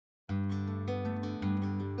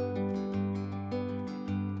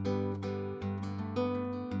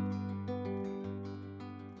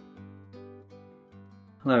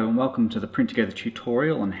Hello and welcome to the Print Together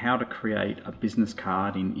tutorial on how to create a business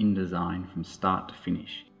card in InDesign from start to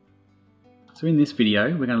finish. So in this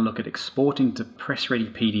video we're going to look at exporting to press-ready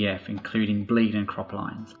PDF including bleed and crop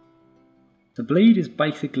lines. The bleed is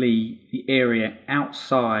basically the area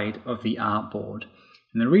outside of the artboard,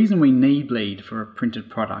 and the reason we need bleed for a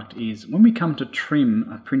printed product is when we come to trim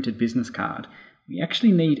a printed business card we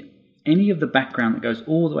actually need any of the background that goes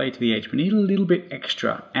all the way to the edge. We need a little bit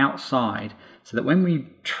extra outside so that when we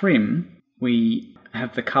trim, we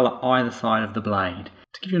have the colour either side of the blade.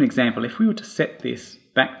 To give you an example, if we were to set this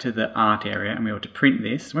back to the art area and we were to print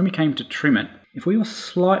this, when we came to trim it, if we were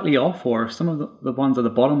slightly off, or if some of the ones at the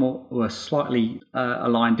bottom were slightly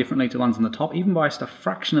aligned differently to the ones on the top, even by just a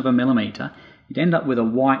fraction of a millimetre, you'd end up with a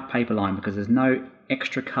white paper line because there's no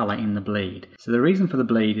extra colour in the bleed. So the reason for the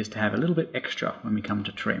bleed is to have a little bit extra when we come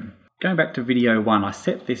to trim. Going back to video 1, I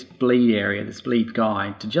set this bleed area, this bleed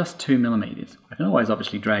guide, to just 2mm. I can always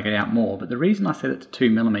obviously drag it out more, but the reason I set it to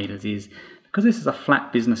 2mm is because this is a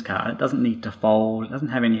flat business card, it doesn't need to fold, it doesn't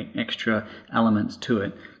have any extra elements to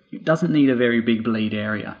it. It doesn't need a very big bleed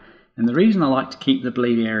area. And the reason I like to keep the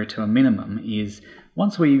bleed area to a minimum is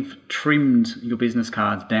once we've trimmed your business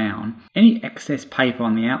cards down, any excess paper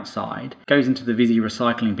on the outside goes into the Visy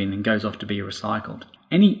recycling bin and goes off to be recycled.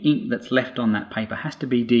 Any ink that's left on that paper has to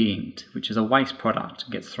be de-inked, which is a waste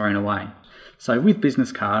product, gets thrown away. So with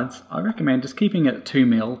business cards, I recommend just keeping it at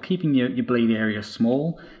 2mm, keeping your bleed area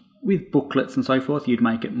small. With booklets and so forth, you'd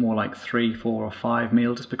make it more like 3, 4 or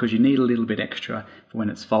 5mm, just because you need a little bit extra for when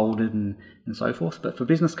it's folded and so forth. But for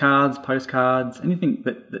business cards, postcards, anything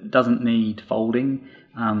that doesn't need folding,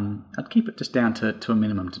 I'd keep it just down to a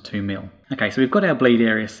minimum, to 2mm. Okay, so we've got our bleed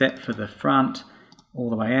area set for the front, all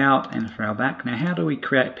the way out, and for our back. Now how do we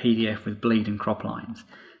create PDF with bleed and crop lines?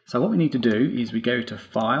 So what we need to do is we go to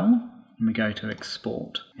File and we go to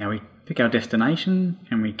Export. Now we pick our destination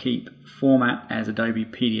and we keep Format as Adobe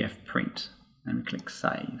PDF Print and we click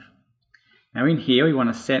Save. Now in here we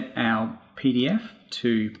want to set our PDF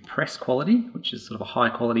to press quality, which is sort of a high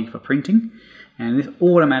quality for printing, and this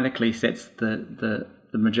automatically sets the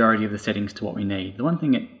majority of the settings to what we need. The one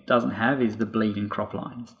thing it doesn't have is the bleed and crop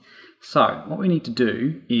lines. So what we need to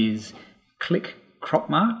do is click crop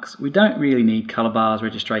marks. We don't really need colour bars,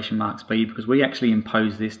 registration marks, bleed, because we actually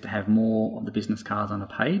impose this to have more of the business cards on a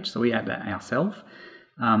page, so we add that ourselves.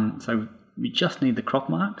 So we just need the crop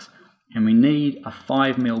marks, and we need a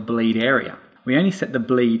 5mm bleed area. We only set the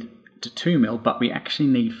bleed to 2mm, but we actually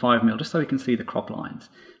need 5mm just so we can see the crop lines.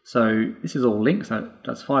 So this is all linked, so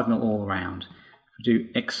that's 5mm all around. Do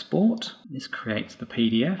export, this creates the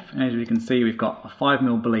PDF, and as we can see we've got a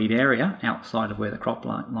 5mm bleed area outside of where the crop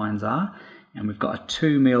lines are, and we've got a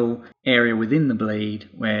 2mm area within the bleed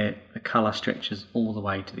where the colour stretches all the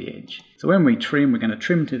way to the edge. So when we trim, we're going to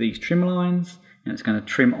trim to these trim lines, and it's going to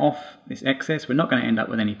trim off this excess. We're not going to end up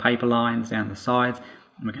with any paper lines down the sides,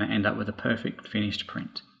 and we're going to end up with a perfect finished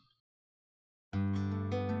print.